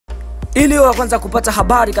Ili wa kwanza kupata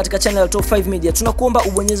habari katika channel ya Top 5 Media, tunakuomba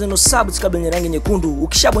ubonyeze no subscribe yenye rangi nyekundu.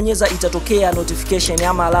 Ukishabonyeza itatokea notification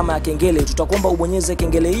ama alama ya kengele. Tutakuomba ubonyeze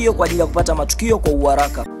kengele hiyo kwa ajili ya kupata matukio kwa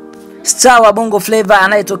uharaka. Star wa Bongo Flavor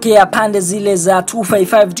anayetokea pande zile za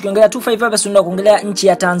 255. Tukiongelea 255 basi tunataka kuongelea nchi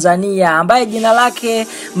ya Tanzania, ambaye jina lake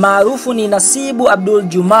maarufu ni Nasibu Abdul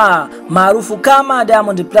Juma, maarufu kama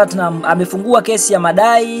Diamond Platinum. Amefungua kesi ya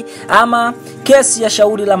madai ama kesi ya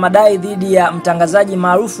shauri la madai dhidi ya mtangazaji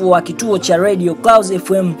maarufu wa kituo cha Radio Clouds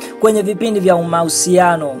FM kwenye vipindi vya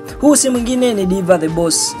mahusiano. Huu si mwingine ni Diva the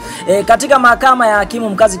Boss. Katika mahakama ya hakimu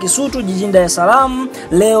mkazi Kisutu jijini Dar es Salaam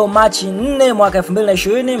leo Machi 4 mwaka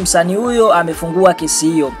 2020, msanii huyo amefungua kesi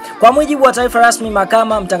hiyo. Kwa mujibu wa taarifa rasmi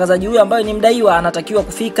mahakama, mtangazaji huyo ambaye ni mdaiwa anatakiwa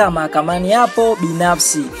kufika mahakamani hapo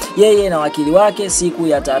binafsi, yeye na wakili wake, siku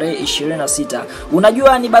ya tarehe 26.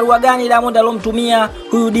 Unajua ni barua gani Diamond alomtumia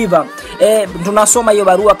huyu Diva? Tunasoma hiyo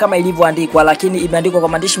barua kama ilivyoandikwa, lakini imeandikwa kwa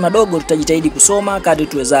maandishi madogo, tutajitahidi kusoma kadri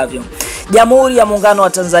tuwezavyo. Jamhuri ya Muungano wa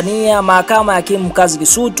Tanzania, mahakama ya hakimu mkazi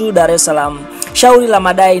Kisutu, Dar es Salaam. Shauri la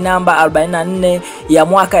madai namba 44 ya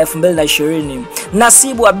mwaka 2020.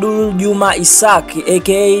 Nasibu Abdul Juma Isaac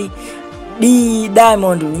aka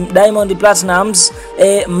Diamond Platinum's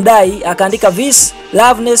mdai akaandika vis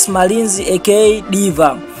Loveness Malinzi aka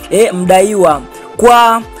Diva mdaiwa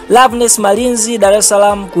kwa Loveness Malinzi Dar es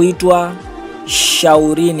Salaam kuitwa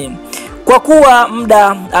shaurini. Kwa kuwa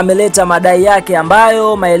mda ameleta madai yake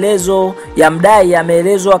ambayo maelezo ya mdai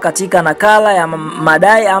yameelezwa katika nakala ya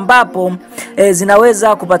madai ambapo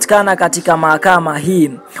zinaweza kupatikana katika mahakama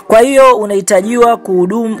hii. Kwa hiyo unahitajiwa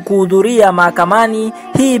kuhudhuria mahakamani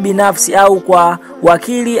hii binafsi au kwa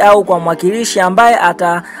wakili au kwa mwakilishi ambaye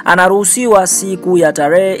anaruhusiwa siku ya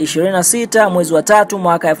tarehe 26 mwezi wa 3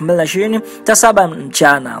 mwaka 2020 saa 7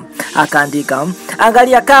 mchana. Akaandika,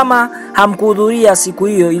 angalia kama hamkuhudhuria siku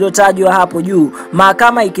hiyo iliyotajwa hapo juu,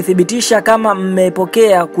 mahakama ikithibitisha kama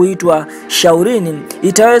mmepokea kuitwa shaurini,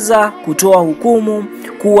 itaweza kutoa hukumu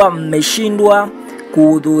kuwa mmeshindwa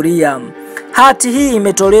kuhudhuria. Hati hii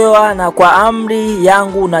imetolewa na kwa amri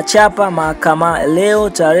yangu na chapa mahakama leo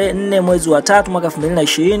tarehe 4 mwezi wa 3 mwaka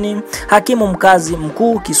 2020, hakimu mkazi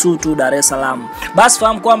mkuu Kisutu, Dar es Salaam. Basi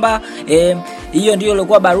fahamu kwamba hiyo ndio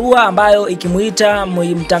ilikuwa barua ambayo ikimuita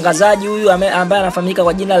mtangazaji huyu ambaye anafahamika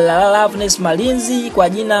kwa jina la Loveness Malinzi, kwa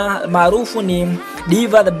jina maarufu ni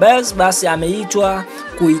Diva the Boss. Basi ameitwa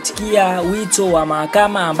kuitikia wito wa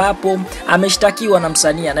mahakama ambapo ameshtakiwa na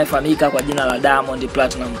msanii anayefahamika kwa jina la Diamond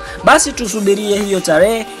Platinum. Basi tusubirie hiyo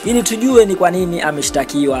tarehe ili tujue ni kwa nini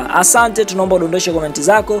ameshtakiwa. Asante, tunaomba udondoshe komenti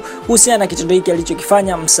zako kuhusiana na kitendo hiki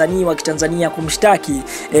alichokifanya msanii wa Kitanzania kumshtaki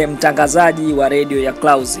mtangazaji wa radio ya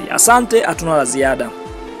Clouds. Asante, hatuna la ziada.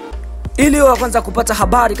 Ili wa kwanza kupata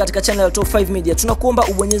habari katika channel ya Top 5 Media, tunakuomba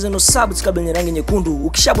ubonyeze no subscribe yenye rangi nyekundu.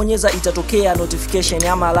 Ukishabonyeza itatokea notification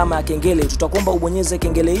ama alama ya kengele. Tutakuomba ubonyeze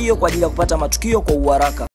kengele hiyo kwa ajili ya kupata matukio kwa uharaka.